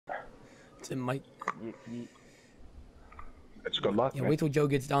It's in Mike. It's good luck, Yeah, man. wait till Joe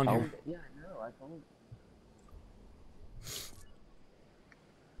gets down here. Yeah, I know. I don't.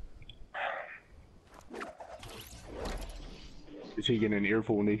 Is he getting an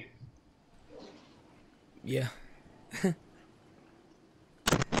earful, Nick? Yeah.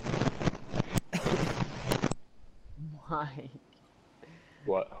 Why?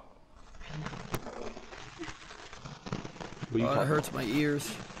 What? What Oh, it hurts my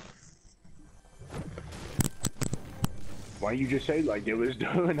ears. Why you just say like it was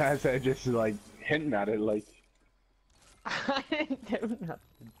doing that instead of just like hinting at it like? I didn't do nothing.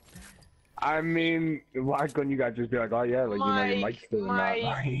 I mean, why couldn't you guys just be like, oh yeah, like you know your mic's doing that?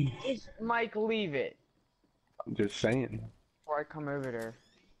 Like, Mike, leave it. I'm just saying. Before I come over there,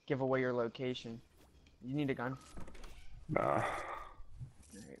 give away your location. You need a gun. Nah.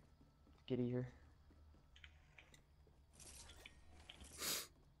 Alright, get here.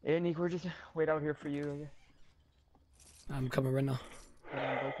 Hey, Nick, we're just wait out here for you. Okay? I'm coming right now.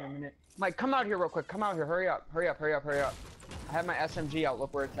 In a minute. Mike, come out here real quick. Come out here. Hurry up. Hurry up. Hurry up. Hurry up. I have my SMG out.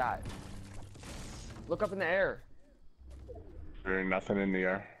 Look where it's at. Look up in the air. There's nothing in the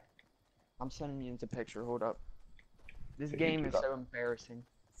air. I'm sending you into picture. Hold up. This Yeah, game you is do that. so embarrassing.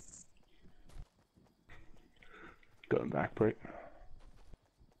 Going back, break.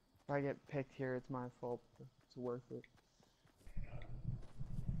 If I get picked here, it's my fault. It's worth it.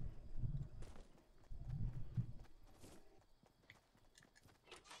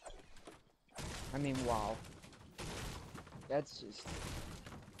 I mean, wow. That's just...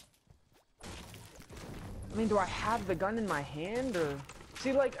 I mean, do I have the gun in my hand, or...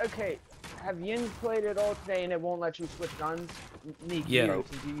 See, like, okay, have Yin played it all today and it won't let you switch guns? Neek, Yeah.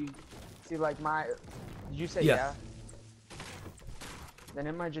 you see, like, my... Did you say Yeah. yeah? Then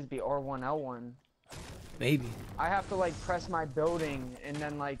it might just be R1, L1. Maybe. I have to, like, press my building and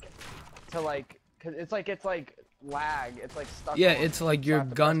then, like, to, like... Cause it's like lag. It's, like, stuck Yeah, on. it's like So I your have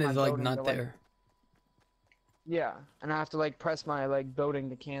to gun press my is like building not to, like, there. Yeah, and I have to like press my like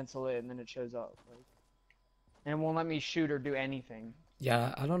building to cancel it, and then it shows up. Like, and it won't let me shoot or do anything.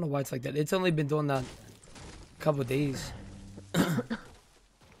 Yeah, I don't know why it's like that. It's only been doing that a couple of days.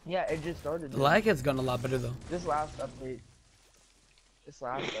 Yeah, it just started. The lag has gotten a lot better though. This last update. This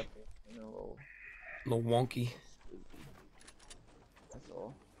last update, you know, A little wonky. that's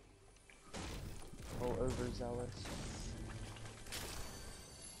all. A little overzealous.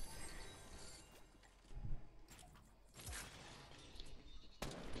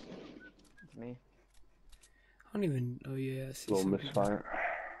 It's me. I don't even. Oh yeah, I see Little some people. misfire.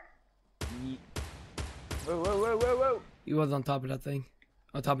 Yeet. Whoa, whoa, whoa, whoa, whoa! He was on top of that thing,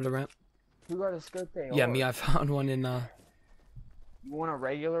 on top of the ramp. Who got a scope thing? Yeah, me. I found one in. You want a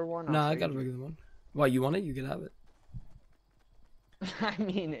regular one? Nah, I'll I got a trade you. regular one. Why you want it? You can have it. I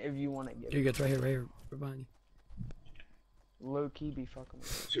mean, if you want to get Here, it. it's right here, right here, right behind you. Low key be fucking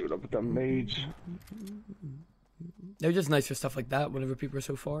with it. See what up with them maids. They're just nice for stuff like that. Whenever people are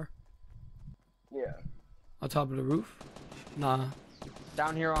so far. Yeah. On top of the roof. Nah.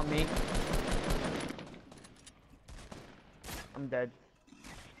 Down here on me. I'm dead.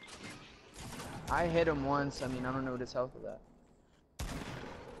 I hit him once. I mean, I don't know what his health is at.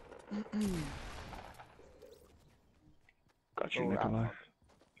 Got you, Oh, Nikolai.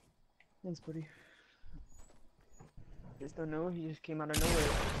 Thanks, buddy. Just don't know. He just came out of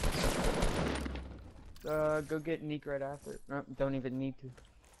nowhere. Go get Neek right after. No, don't even need to.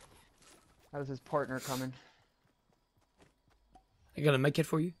 That was his partner coming. I got a med kit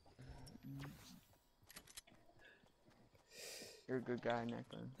for you. You're a good guy,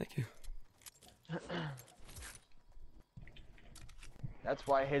 Necklin. Thank you. That's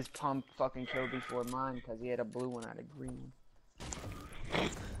why his pump fucking killed before mine, because he had a blue one, I had a green one.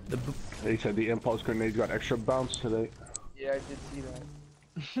 They said the impulse grenades got extra bounce today. Yeah, I did see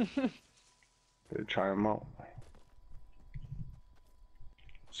that. They try them out.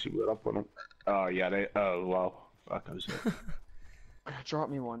 See what up with them. Oh yeah, they. Oh wow. Fuck, I was. Drop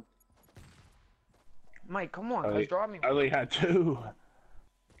me one. Mike, come on, guys, drop me I one. only had two.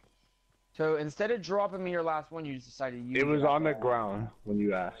 So instead of dropping me your last one, you just decided to use It was on the after all. ground when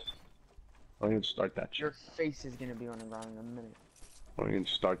you asked. Don't even start that Your shit. face is gonna be on the ground in a minute. Don't even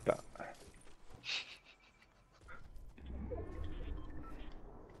start that.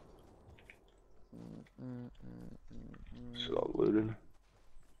 It's all looted.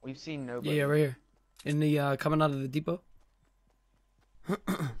 We've seen nobody. Yeah, right here. In the coming out of the depot.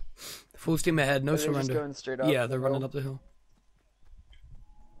 Full steam ahead, no Are they just surrender. going straight up Yeah, the they're running hill? up the hill.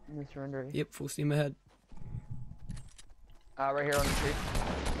 No surrender. Yep, full steam ahead. Right here on the tree.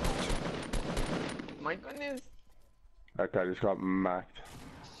 My goodness. That guy just got macked.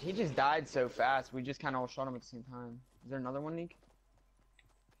 He just died so fast. We just kind of all shot him at the same time. Is there another one, Neek?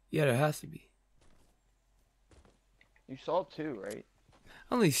 Yeah, there has to be. You saw two, right?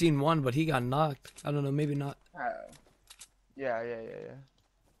 I only seen one, but he got knocked. I don't know, maybe not. Yeah.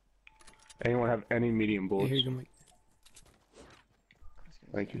 Anyone have any medium Yeah, bullets? here you go, Mike.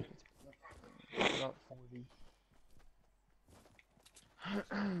 Thank you. About 40.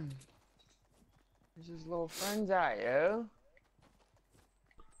 Where's his little friends at, yo?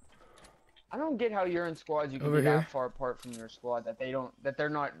 I don't get how you're in squads you can be that far apart from your squad that they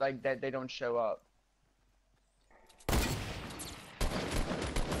don't show up.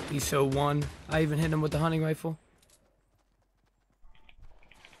 He's so one. I even hit him with the hunting rifle.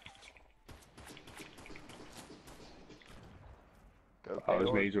 Oh,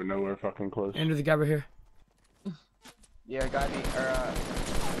 his mates were nowhere fucking close. And there's a guy right here. Yeah, got me.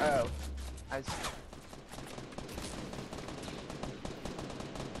 Oh.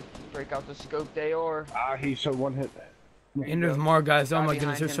 Break out the scope they are. Ah, he's so one hit. And there's more guys. Oh my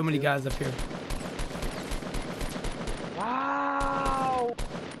goodness, there's so many guys up here. Wow!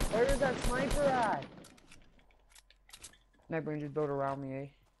 Where is that sniper at? Nightbrain just built around me,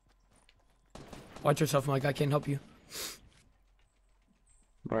 eh? Watch yourself, Mike. I can't help you.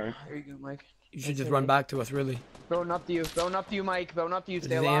 Right. Here you go, Mike. You should just run back to us, really. Going up to you. Going up to you, Mike. Going up to you.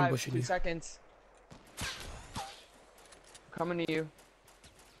 Stay alive. 2 seconds. Coming to you.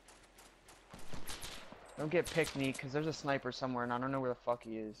 Don't get picked, Neek, because there's a sniper somewhere, and I don't know where the fuck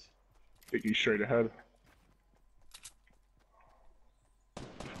he is. Take you straight ahead.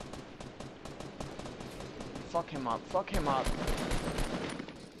 Fuck him up. Fuck him up.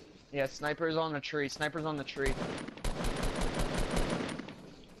 Yeah, sniper's on the tree. Sniper's on the tree.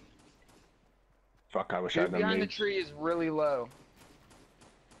 Fuck, I wish I had Dude them behind the nades. tree is really low.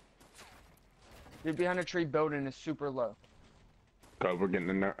 Dude behind the tree building is super low. God, we're getting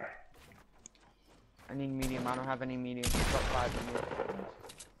in there. I need medium. I don't have any medium. I've got 5 medium.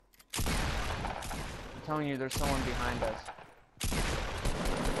 I'm telling you, there's someone behind us.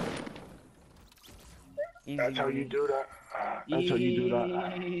 Easy That's how money. you do that. That's how you do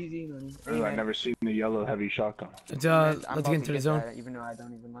that. Easy money. Ooh, I've never seen the yellow heavy shotgun. Let's I'm get about into to the get zone. that, even though I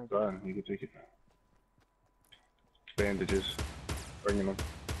don't even like Go ahead, you can take it. Bandages. Bringing them.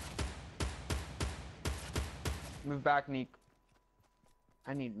 Move back, Neek.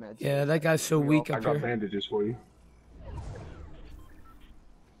 I need meds. Yeah, that guy's so weak I up got here. bandages for you.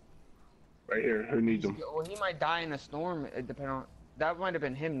 Right here. Who needs them? Well, he might die in a storm. Depending on that, might have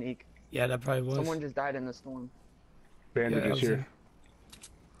been him, Neek. Yeah, that probably was. Someone just died in the storm. Bandages here.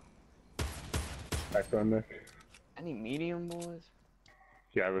 I found that. Any medium, boys?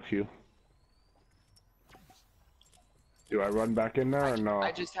 Yeah, I have a few. Do I run back in there or no?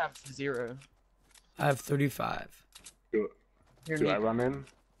 I just have 0. I have 35. Here, Do I Neek. run in?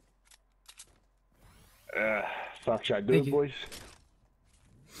 Fuck, should I do Thank it, you. boys?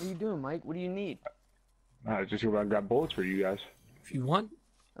 What are you doing, Mike? What do you need? I just got bullets for you guys. If you want,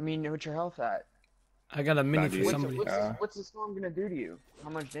 I mean, what's your health at? I got a mini for 98. somebody. What's the storm gonna do to you? How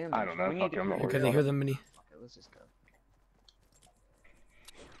much damage? I don't know. We Fuck need it, I'm not worried Okay, they about hear it. the mini. Okay, let's just go.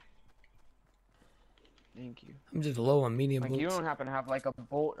 Thank you. I'm just low on medium Like, you bullets. don't happen to have like a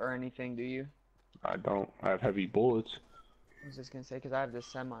bolt or anything, do you? I don't. I have heavy bullets. I was just gonna say, because I have this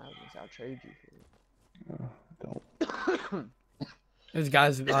semi, I'll trade you for it. I don't. There's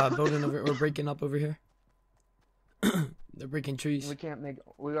guys building over or breaking up over here. They're breaking trees. We can't make.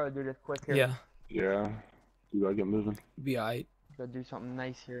 We gotta do this quick here. Yeah, Yeah. You gotta get moving. be alright. Gotta do something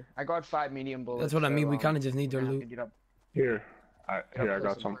nice here. I got 5 medium bullets. That's what I mean. We so, kind of just need we're their gonna have to loot. get up- Here. get Here, I up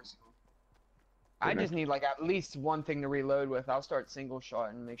got close and some. personal. I just need like at least one thing to reload with. I'll start single shot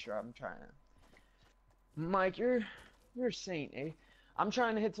and make sure I'm trying to. Mike, you're a saint, eh? I'm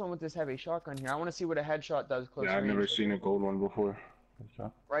trying to hit someone with this heavy shotgun here. I want to see what a headshot does close Yeah, I've range. never seen a gold one before.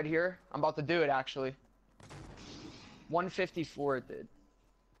 Right here. I'm about to do it actually. 154 it did.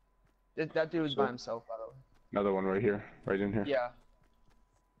 That dude was by himself, by the way. Another one right here. Right in here. Yeah.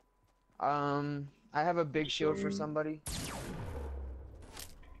 I have a big shield for somebody.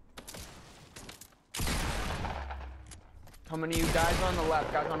 How many of you guys on the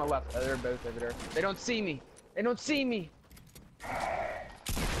left? Guys on the left. Oh, they're both over there. They don't see me. They don't see me.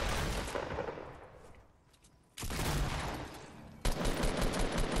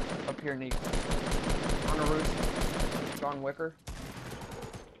 Up here, Neek. On the roof. John Wicker.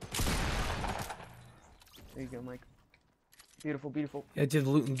 There you go, Mike. Beautiful, beautiful. Yeah, just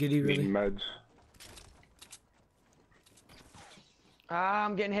loot and giddy, really. Needing meds. Ah,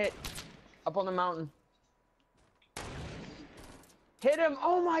 I'm getting hit. Up on the mountain. Hit him!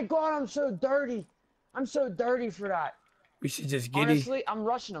 Oh my god, I'm so dirty! I'm so dirty for that. We should just giddy. Honestly, I'm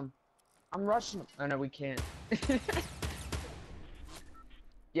rushing them. I'm rushing them. Oh no, we can't.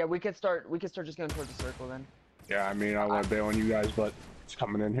 Yeah, we could start just going towards the circle then. Yeah, I mean, I want to bail on you guys, but it's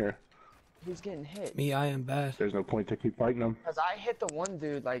coming in here. Who's getting hit? Me, I am bad. There's no point to keep fighting them. Cause I hit the one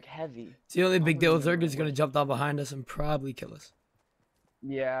dude like heavy. It's the only big deal. Zerger's gonna jump down behind us and probably kill us.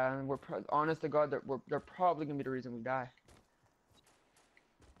 Yeah, and we're honest to God, they're probably gonna be the reason we die.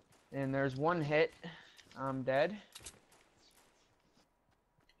 And there's one hit. I'm dead.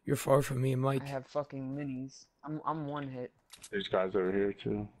 You're far from me, Mike. I have fucking minis. I'm one hit. There's guys over here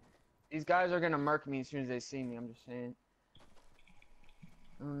too. These guys are gonna murk me as soon as they see me. I'm just saying.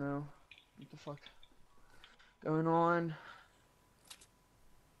 I don't know what the fuck going on.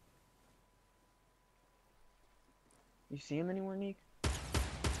 You see him anywhere, Neek?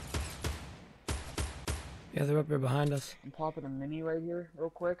 Yeah, they're up here behind us. I'm popping a mini right here, real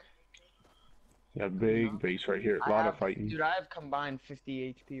quick. Yeah, big base right here. A lot of fighting. Dude, I have combined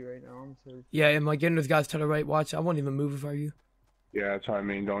 50 HP right now. I'm so. Yeah, and like getting those guys to the right. Watch, I won't even move if I were you. Yeah, that's what I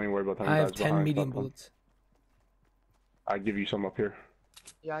mean. Don't even worry about them I guys have 10 behind. medium Fuck them. bullets. I give you some up here.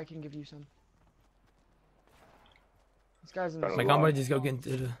 Yeah, I can give you some. This guy's in the. Like, Like, I'm gonna just go get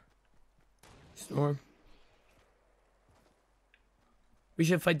into the storm. We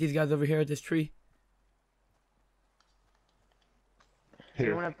should fight these guys over here at this tree.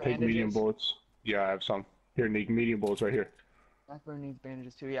 Here, have take medium bandages? bullets. Yeah, I have some. Here, Nick, medium bullets right here. Blackburn needs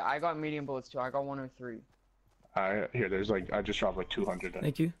bandages too. Yeah, I got medium bullets too. I got 103. Here, there's like, I just dropped like 200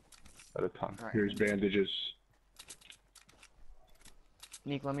 Thank you. at a time. Alright. Here's bandages.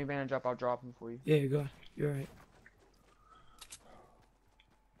 Neek, let me bandage up. I'll drop them for you. Yeah, go ahead. You're right.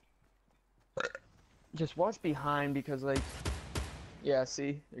 Just watch behind because, like, yeah,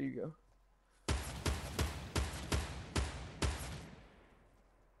 see, there you go.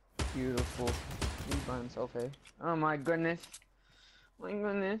 Beautiful. He's by himself, eh? Oh my goodness. My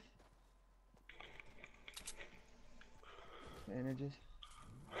goodness. Bandages.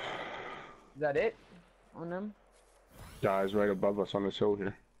 Is that it on them? Guys right above us on this hill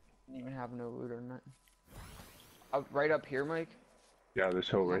here. Didn't even have no loot or nothing. Right up here, Mike? Yeah, this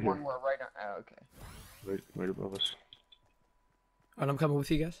hill right One here. more right on. Oh, okay. Right above us. Alright, I'm coming with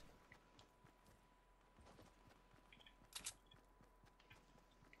you guys.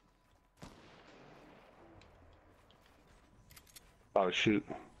 Oh, shoot.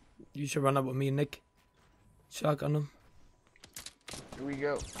 You should run up with me and Nick. Shotgun them. Here we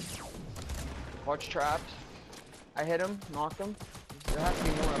go. Watch traps. I hit him, knocked him. There has to be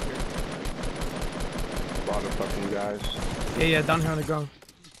more up here. A lot of fucking guys. Yeah, down here on the ground.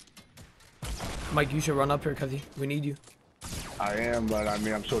 Mike, you should run up here because we need you. I am, but I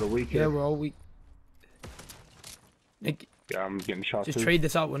mean, I'm sort of weak Yeah, here. we're all weak. Nick, Yeah, I'm getting shot just too. trade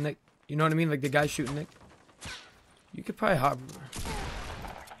this out with Nick. You know what I mean? Like the guy shooting Nick. You could probably hop.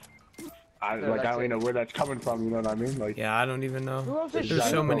 I No, like, I that's don't even it. know where that's coming from, you know what I mean? Like, Yeah, I don't even know. Who else is There's so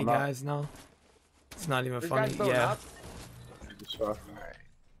shooting? many Going up. guys now. It's not even This funny. guy's going Yeah. up? just, uh,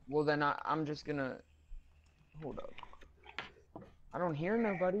 Well, then I'm just gonna... Hold up. I don't hear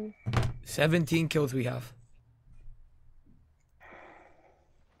nobody. 17 kills we have.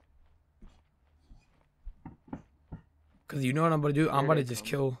 Cause you know what I'm gonna do? I'm Here gonna they just come.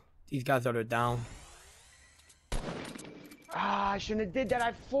 kill these guys that are down. Ah, I shouldn't have did that.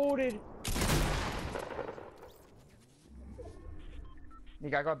 I folded.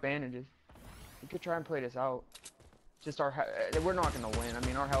 Nick, I got bandages. We could try and play this out. Just we're not gonna win. I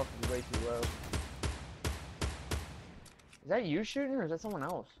mean, our health is way too low. Is that you shooting or is that someone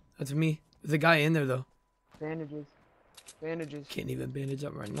else? That's me. There's a guy in there though. Bandages. Bandages. Can't even bandage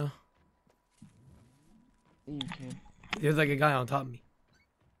up right now. Yeah, you can. There's like a guy on top of me.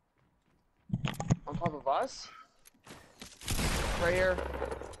 On top of us? Right here.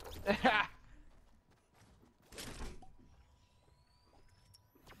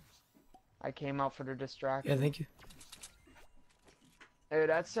 I came out for the distraction. Yeah, thank you. Dude,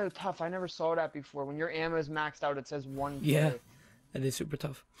 that's so tough. I never saw that before. When your ammo is maxed out, it says 1K. Yeah. That is super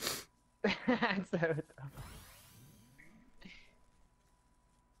tough. That's so tough.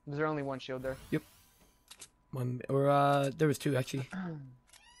 Was there only one shield there? One or there was two actually.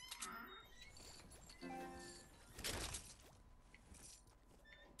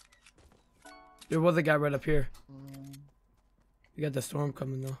 There was a guy right up here. We got the storm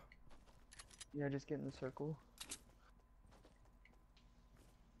coming though. Yeah, just get in the circle.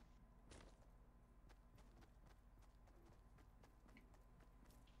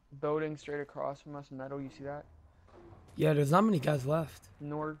 Building straight across from us, metal. You see that? Yeah, there's not many guys left.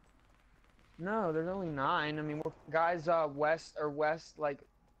 North. No, there's only 9. I mean, we're guys west, like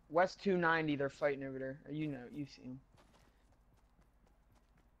west 290. They're fighting over there. You know, you see them.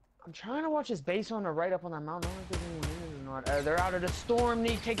 I'm trying to watch his base on the right up on that mountain. I don't know if there's anyone in it or not. They're out of the storm.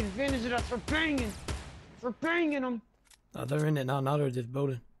 They taking advantage of us for banging. For banging them. Oh, they're in it now. Now they're just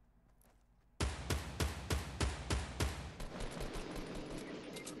building.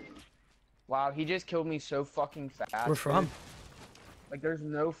 Wow, he just killed me so fucking fast. Where from? Dude. Like, there's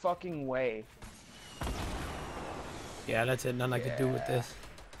no fucking way. Yeah, that's it. Nothing I could do with this.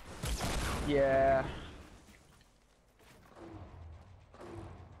 Yeah.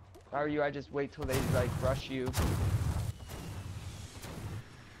 If I were you, I'd just wait till they, like, rush you.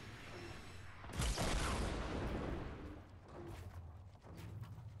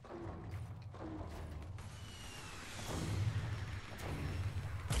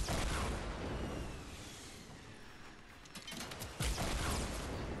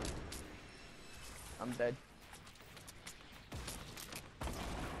 I'm dead.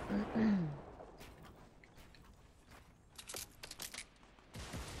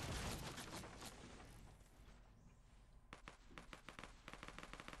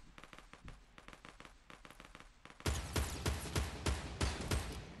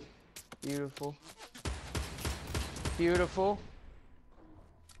 Beautiful. Beautiful.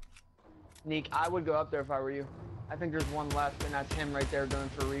 Neek, I would go up there if I were you. I think there's one left, and that's him right there going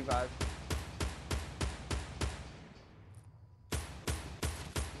for revive.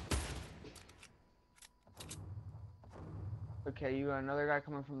 Okay, you got another guy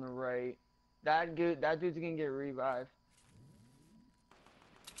coming from the right. That dude's gonna get revived.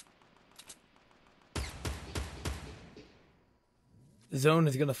 The zone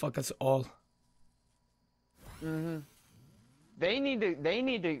is gonna fuck us all. Mm-hmm.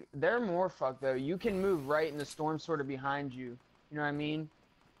 They're more fucked though. You can move right and the storm's sort of behind you. You know what I mean?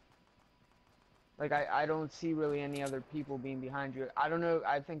 Like, I don't see really any other people being behind you. I don't know.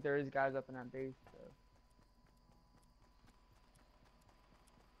 I think there is guys up in that base, so.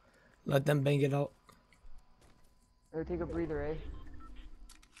 Let them bang it out. Hey, take a breather, eh?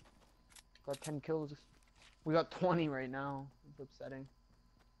 Got 10 kills. We got 20 right now. It's upsetting.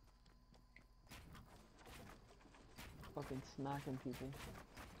 Fucking smacking people.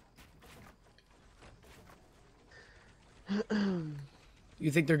 You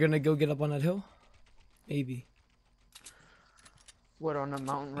think they're gonna go get up on that hill? Maybe. What, on the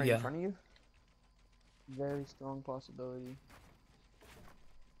mountain right Yeah. in front of you? Very strong possibility.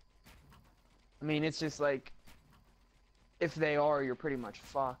 I mean, it's just like, if they are, you're pretty much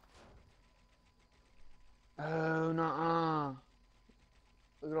fucked. Oh, nuh-uh.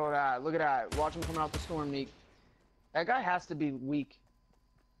 Look at all that. Look at that. Watch him come out the storm, Neek. That guy has to be weak.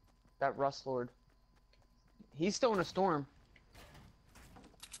 That Rust Lord. He's still in a storm.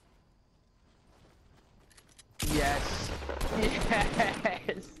 Yes.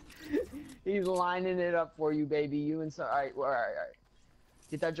 Yes. He's lining it up for you, baby. You and so. Alright, alright.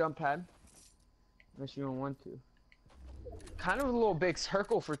 Get that jump pad. Unless you don't want to. Kind of a little big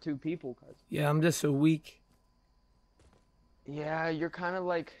circle for two people, cuz. Yeah, I'm just so weak. Yeah, you're kind of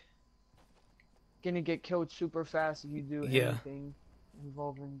like gonna get killed super fast if you do anything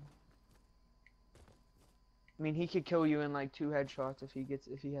involving. I mean, he could kill you in like 2 headshots if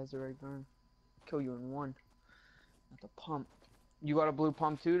he has the right gun. Kill you in 1. Not the pump. You got a blue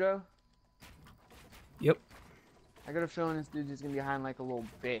pump too, though? Yep. I got a feeling this dude's just gonna be behind like a little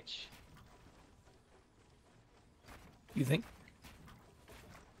bitch. You think?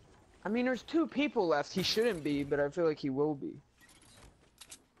 I mean, there's 2 people left. He shouldn't be, but I feel like he will be.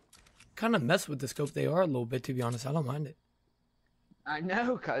 Kind of mess with the scope they are a little bit, to be honest. I don't mind it. I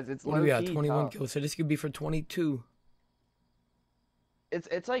know, cuz it's What do we got? low-key 21 tough. kills. So this could be for 22.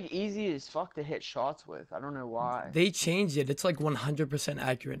 It's like easy as fuck to hit shots with. I don't know why. They changed it. It's like 100%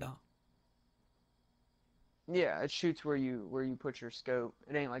 accurate now. Yeah, it shoots where you put your scope.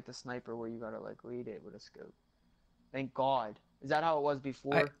 It ain't like the sniper where you gotta like lead it with a scope. Thank God. Is that how it was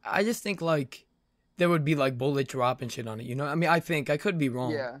before? I just think like there would be like bullet drop and shit on it. You know? I mean, I could be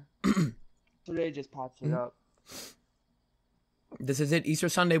wrong. Yeah. Today just pops it up. This is it. Easter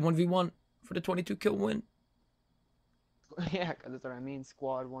Sunday 1v1 for the 22 kill win. Yeah, cause that's what I mean.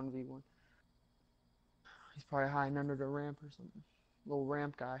 Squad 1v1. He's probably hiding under the ramp or something. Little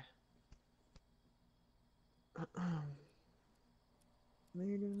ramp guy.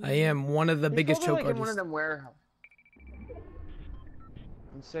 I am one of the biggest choke like in one artists. of them warehouses.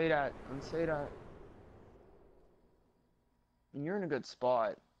 And say that. And say that. And you're in a good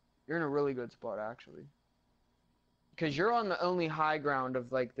spot. You're in a really good spot, actually. Because you're on the only high ground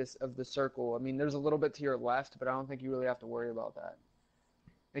of like this of the circle. I mean, there's a little bit to your left, but I don't think you really have to worry about that.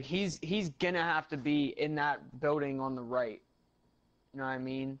 Like he's gonna have to be in that building on the right. You know what I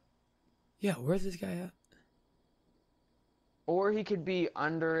mean? Yeah, where's this guy at? Or he could be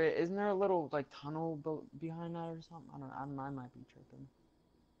under it. Isn't there a little like tunnel behind that or something? I don't know. I might be tripping.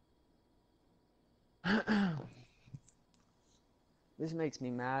 This makes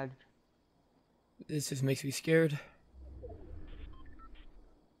me mad. This just makes me scared.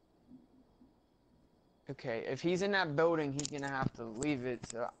 Okay, if he's in that building, he's gonna have to leave it.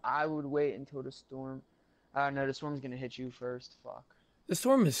 So I would wait until the storm. No, the storm's gonna hit you first. Fuck. The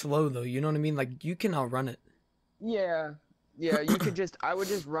storm is slow though. You know what I mean? Like you can outrun it. Yeah. Yeah, you could just, I would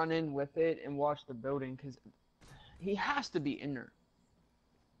just run in with it and watch the building, because he has to be in there.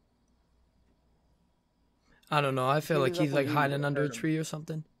 I don't know. I feel like he's like hiding under a tree or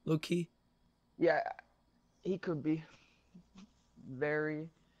something. Low key. Yeah, he could be. Very,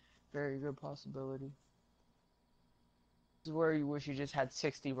 very good possibility. This is where you wish you just had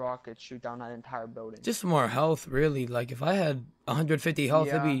 60 rockets shoot down that entire building. Just more health, really. Like if I had 150 health,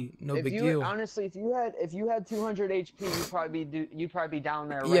 it'd be no big deal. Honestly, if you had 200 HP, you'd probably be down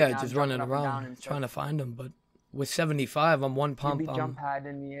there. Right yeah, now, just running around trying to find them. But with 75, I'm one pump. You'd be jump pad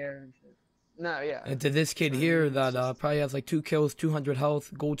in the air and shit. No, yeah. And to this kid here that probably has like 2 kills, 200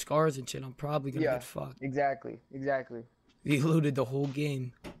 health, gold scars and shit, I'm probably gonna get fucked. Exactly. He looted the whole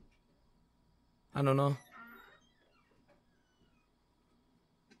game. I don't know.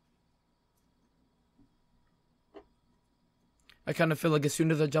 I kind of feel like as soon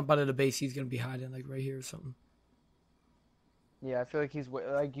as I jump out of the base, he's gonna be hiding like right here or something. Yeah, I feel like he's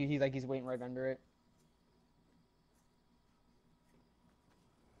waiting right under it.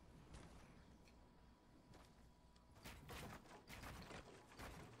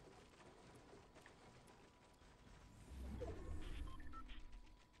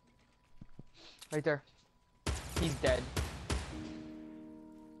 Right there. He's dead.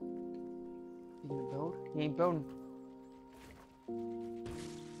 He gonna build? He ain't building.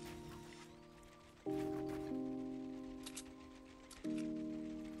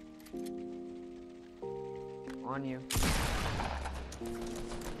 On you.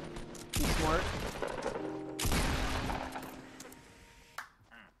 Be smart.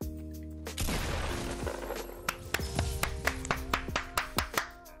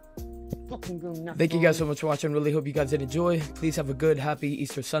 Thank you guys so much for watching. Really hope you guys did enjoy. Please have a good, happy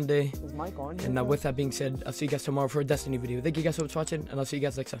Easter Sunday. Is Mike on here? And with that being said, I'll see you guys tomorrow for a Destiny video. Thank you guys so much for watching, and I'll see you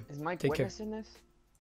guys next time. Is Mike Take care. witnessing this?